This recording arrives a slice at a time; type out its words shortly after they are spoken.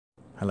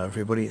Hello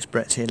everybody, it's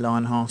Brett here,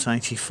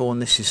 Lionheart84,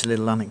 and this is a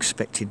little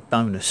unexpected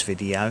bonus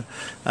video.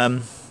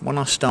 When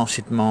I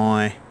started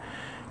my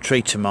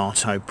tree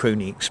tomato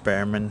pruning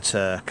experiment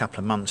a couple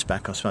of months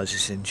back, I suppose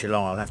it's in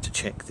July, I'll have to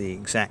check the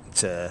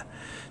exact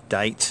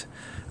date.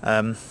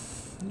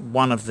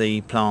 One of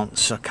the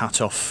plants I cut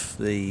off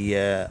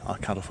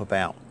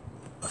about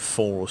a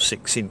 4 or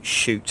 6 inch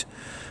shoot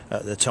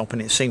at the top, and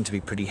it seemed to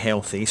be pretty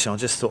healthy, so I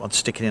just thought I'd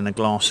stick it in a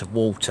glass of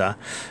water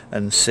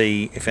and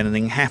see if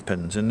anything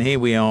happens. And here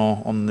we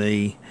are on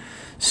the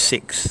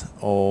 6th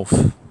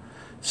of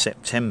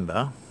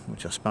September,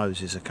 which I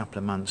suppose is a couple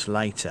of months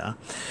later.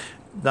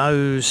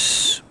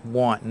 Those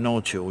white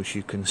nodules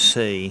you can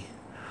see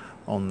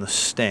on the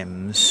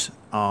stems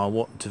are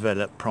what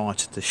developed prior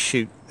to the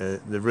shoot,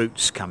 the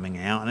roots coming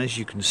out, and as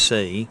you can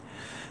see,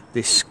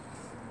 this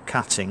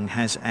cutting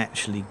has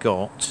actually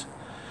got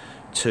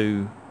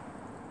two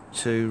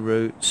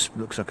roots,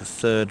 looks like a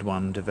third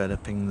one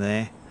developing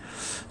there.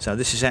 So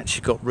this has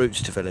actually got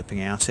roots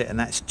developing out it, and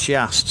that's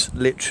just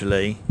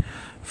literally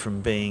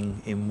from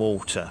being in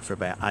water for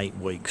about 8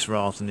 weeks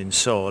rather than in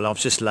soil. I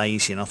was just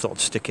lazy and I thought I'd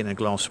stick it in a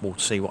glass of water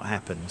to see what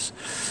happens.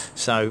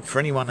 So for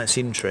anyone that's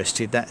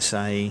interested, that's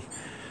a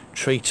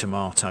tree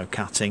tomato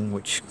cutting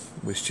which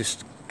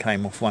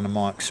came off one of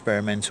my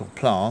experimental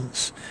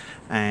plants,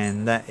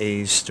 and that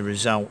is the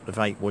result of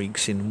 8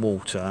 weeks in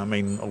water. I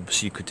mean,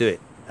 obviously you could do it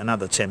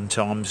another 10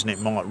 times and it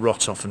might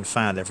rot off and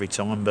fail every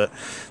time, but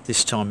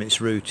this time it's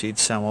rooted,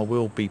 so I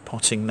will be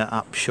potting that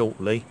up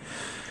shortly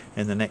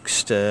in the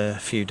next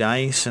few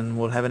days, and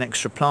we'll have an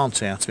extra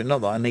plant out of it.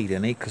 Not that I need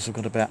any, because I've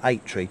got about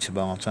 8 tree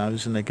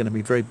tomatoes and they're going to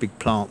be very big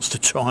plants to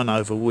try and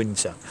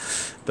overwinter,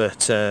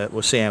 but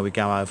we'll see how we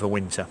go over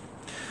winter.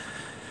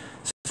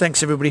 So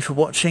thanks everybody for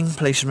watching.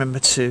 Please remember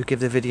to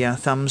give the video a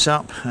thumbs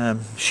up,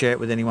 share it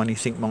with anyone you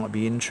think might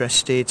be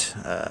interested.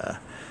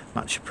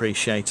 Much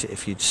appreciate it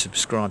if you'd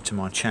subscribe to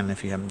my channel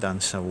if you haven't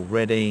done so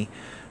already,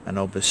 and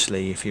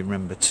obviously if you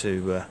remember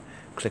to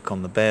click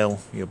on the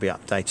bell, you'll be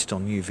updated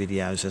on new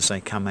videos as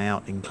they come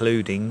out,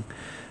 including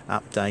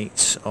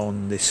updates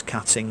on this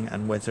cutting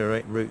and whether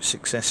it roots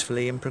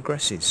successfully and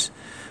progresses.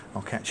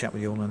 I'll catch up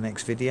with you all in the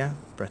next video.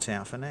 Brett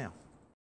out for now.